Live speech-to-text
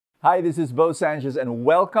Hi, this is Sanchez, and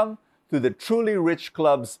welcome to the Truly Rich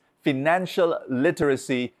Club's Financial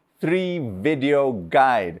Literacy 3-video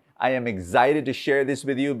guide. I am excited to share this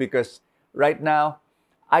with you because right now,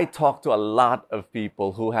 I talk to a lot of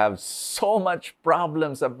people who have so much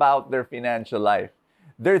problems about their financial life.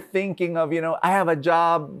 They're thinking of, I have a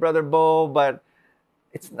job, Brother Bo, but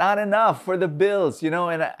it's not enough for the bills,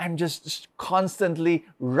 and I'm just constantly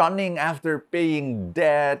running after paying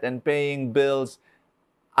debt and paying bills.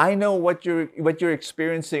 I know what you're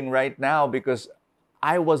experiencing right now because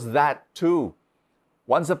I was that too.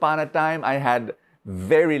 Once upon a time, I had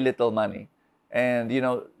very little money, and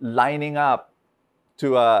lining up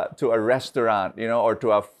to a restaurant, or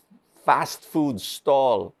to a fast food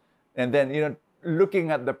stall, and then looking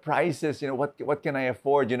at the prices, what can I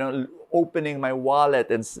afford? Opening my wallet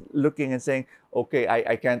and looking and saying, okay,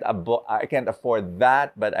 I can't afford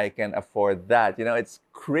that, but I can afford that. It's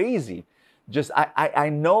crazy. Just I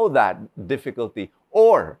know that difficulty,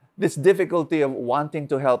 or this difficulty of wanting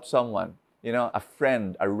to help someone, a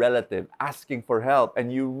friend, a relative, asking for help,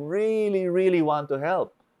 and you really, really want to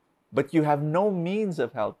help, but you have no means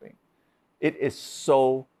of helping. It is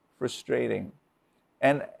so frustrating.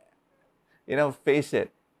 And, face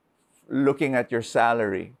it, looking at your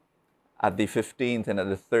salary at the 15th and at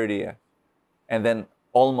the 30th, and then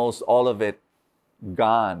almost all of it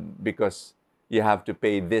gone because you have to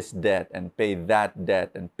pay this debt and pay that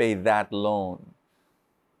debt and pay that loan.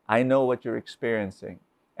 I know what you're experiencing.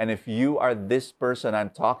 And if you are this person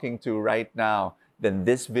I'm talking to right now, then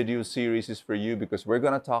this video series is for you because we're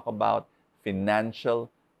going to talk about financial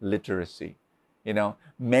literacy.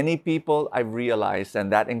 Many people I've realized, and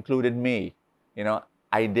that included me,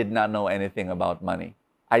 I did not know anything about money.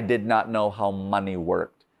 I did not know how money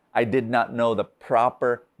worked. I did not know the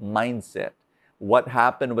proper mindset. What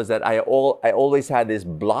happened was that I always had these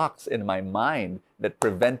blocks in my mind that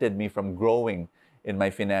prevented me from growing in my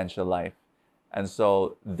financial life. And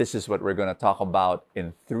so this is what we're going to talk about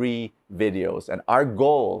in 3 videos. And our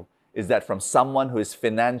goal is that from someone who is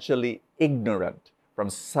financially ignorant, from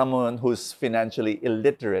someone who's financially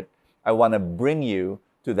illiterate, I want to bring you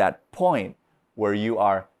to that point where you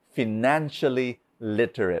are financially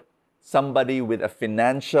literate, somebody with a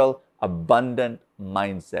financial abundant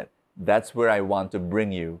mindset. That's where I want to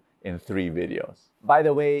bring you in 3 videos. By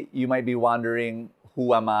the way, you might be wondering,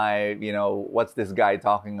 who am I? What's this guy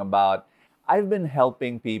talking about? I've been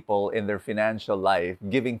helping people in their financial life,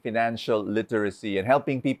 giving financial literacy and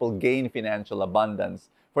helping people gain financial abundance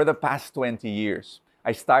for the past 20 years.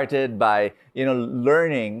 I started by,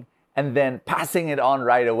 learning and then passing it on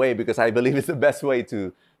right away because I believe it's the best way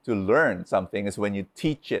to learn something is when you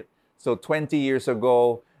teach it. So 20 years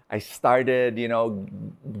ago, I started,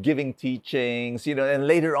 giving teachings, and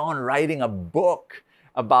later on writing a book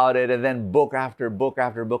about it, and then book after book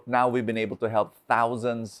after book. Now we've been able to help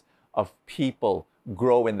thousands of people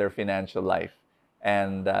grow in their financial life.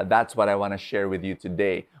 And that's what I want to share with you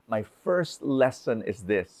today. My first lesson is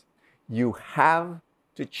this. You have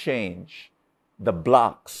to change the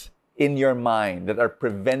blocks in your mind that are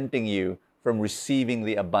preventing you from receiving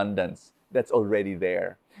the abundance that's already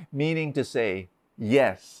there. Meaning to say,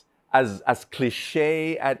 yes, as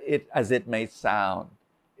cliche as it may sound,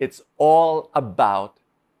 it's all about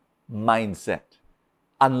mindset.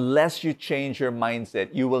 Unless you change your mindset,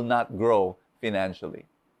 you will not grow financially.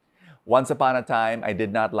 Once upon a time, I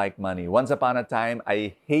did not like money. Once upon a time,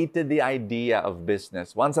 I hated the idea of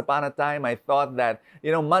business. Once upon a time, I thought that,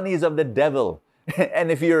 money is of the devil.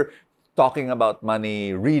 And if you're talking about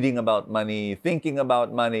money, reading about money, thinking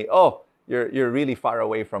about money, you're really far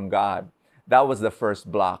away from God. That was the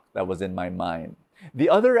first block that was in my mind. The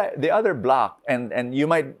other block, and you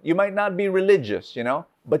might not be religious,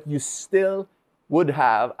 but you still would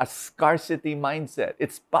have a scarcity mindset.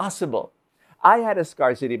 It's possible. I had a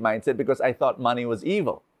scarcity mindset because I thought money was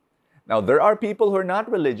evil. Now, there are people who are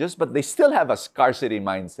not religious, but they still have a scarcity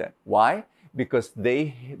mindset. Why? Because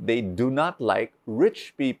they do not like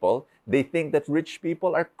rich people. They think that rich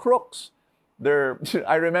people are crooks.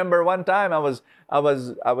 I remember one time I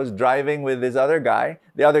was driving with this other guy.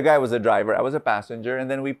 The other guy was a driver. I was a passenger,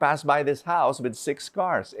 and then we passed by this house with 6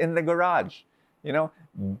 cars in the garage.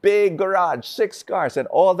 Big garage, 6 cars, and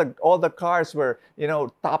all the cars were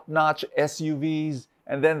top-notch SUVs.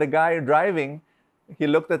 And then the guy driving, he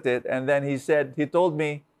looked at it, and then he told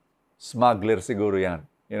me, "Smuggler siguro yan."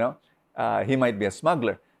 He might be a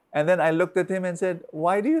smuggler. And then I looked at him and said,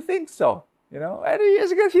 "Why do you think so?" And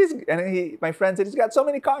my friend said, "He's got so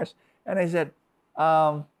many cars." And I said,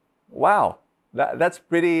 "Wow, that's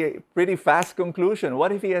pretty fast conclusion.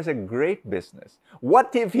 What if he has a great business?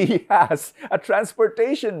 What if he has a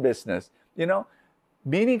transportation business?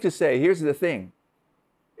 Meaning to say, here's the thing.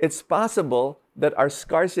 It's possible that our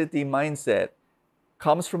scarcity mindset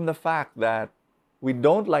comes from the fact that we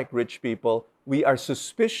don't like rich people. We are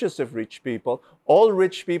suspicious of rich people. All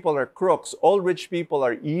rich people are crooks. All rich people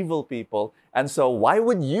are evil people. And so why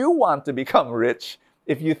would you want to become rich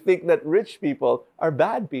if you think that rich people are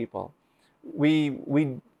bad people?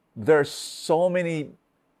 There's so many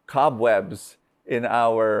cobwebs in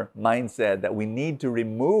our mindset that we need to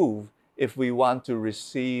remove if we want to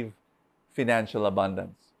receive financial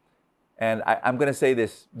abundance. And I'm going to say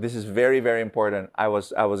this. This is very, very important. I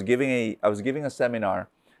was giving a seminar.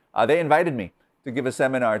 They invited me to give a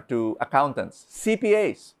seminar to accountants,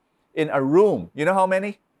 CPAs, in a room. You know how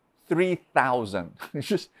many? 3,000.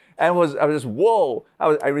 I was just whoa.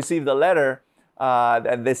 I received a letter,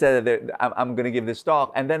 and they said that I'm going to give this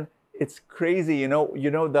talk. And then it's crazy. You know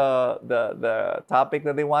the topic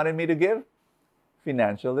that they wanted me to give?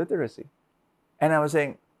 Financial literacy. And I was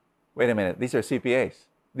saying, wait a minute. These are CPAs.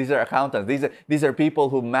 These are accountants. These are people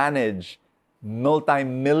who manage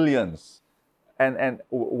multi-millions. And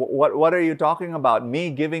what are you talking about?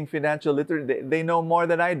 Me giving financial literacy? They know more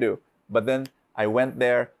than I do. But then I went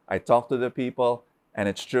there, I talked to the people, and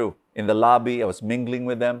it's true. In the lobby, I was mingling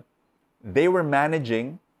with them. They were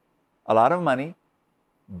managing a lot of money,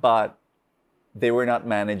 but they were not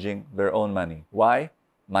managing their own money. Why?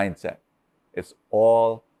 Mindset. It's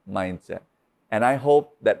all mindset. And I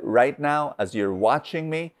hope that right now, as you're watching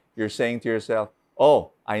me, you're saying to yourself,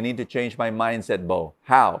 oh, I need to change my mindset, Bo.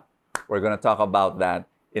 How? We're going to talk about that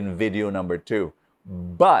in video number 2.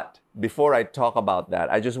 But before I talk about that,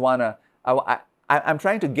 I just want to, I'm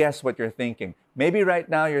trying to guess what you're thinking. Maybe right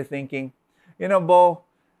now you're thinking, you know, Bo,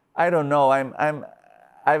 I don't know.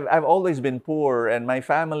 I've always been poor, and my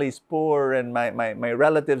family's poor, and my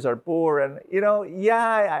relatives are poor, and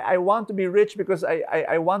I want to be rich because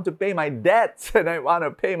I want to pay my debts and I want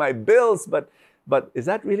to pay my bills, but is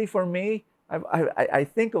that really for me? I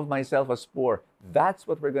think of myself as poor. That's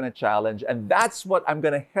what we're going to challenge, and that's what I'm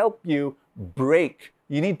going to help you break.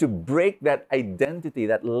 You need to break that identity,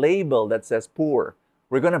 that label that says poor.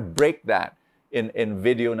 We're going to break that in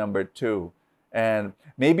video number 2. And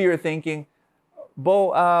maybe you're thinking,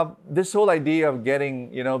 Bo, this whole idea of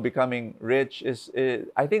becoming rich is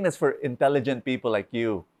I think that's for intelligent people like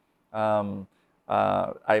you. I've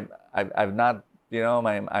not,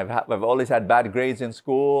 I've always had bad grades in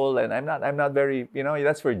school, and I'm not very,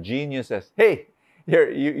 that's for geniuses. Hey,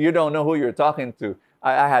 you don't know who you're talking to.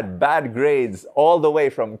 I had bad grades all the way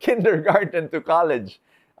from kindergarten to college.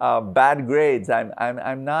 Bad grades.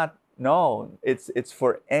 I'm not. No, it's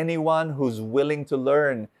for anyone who's willing to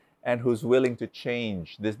learn and who's willing to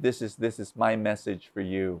change. This is my message for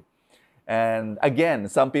you. And again,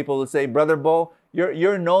 some people will say, Brother Bo,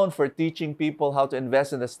 you're known for teaching people how to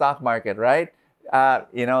invest in the stock market, right?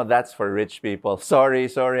 That's for rich people. Sorry,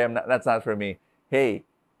 that's not for me. Hey,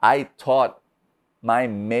 I taught my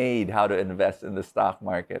maid how to invest in the stock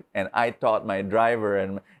market, and I taught my driver,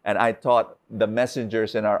 and I taught the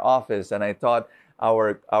messengers in our office, and I taught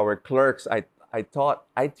our clerks.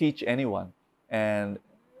 I teach anyone. And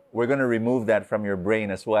we're going to remove that from your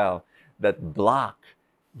brain as well. That block.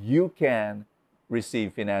 You can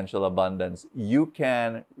receive financial abundance. You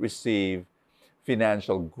can receive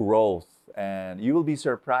financial growth, and you will be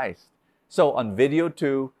surprised. So on video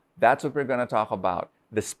 2, that's what we're going to talk about.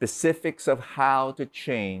 The specifics of how to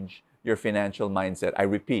change your financial mindset. I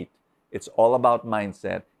repeat, it's all about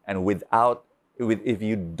mindset. And if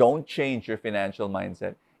you don't change your financial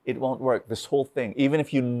mindset, it won't work. This whole thing, even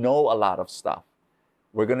if you know a lot of stuff,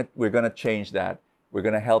 we're gonna change that. We're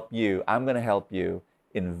gonna help you. I'm gonna help you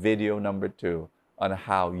in video number 2 on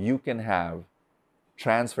how you can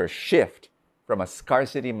shift from a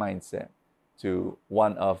scarcity mindset to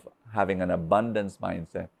one of having an abundance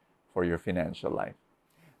mindset for your financial life.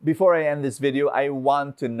 Before I end this video, I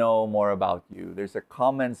want to know more about you. There's a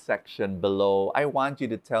comment section below. I want you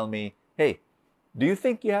to tell me, hey, do you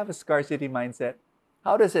think you have a scarcity mindset?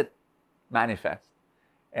 How does it manifest?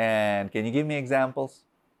 And can you give me examples?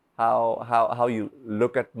 How you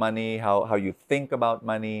look at money, how you think about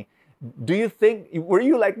money? Were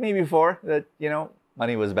you like me before, that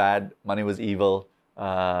money was bad, money was evil,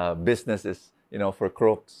 business is for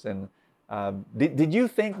crooks, and did you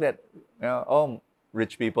think that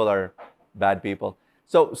rich people are bad people?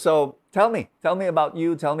 So tell me about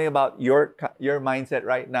you. Tell me about your mindset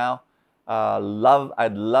right now.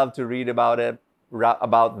 I'd love to read about it,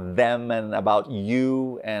 about them and about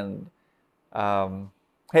you. And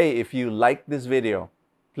hey, if you like this video,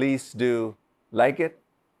 please do like it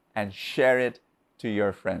and share it to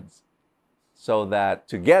your friends, so that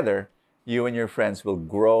together you and your friends will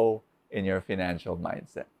grow in your financial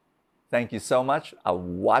mindset. Thank you so much.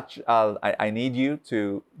 I need you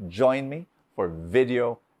to join me for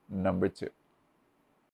video number 2.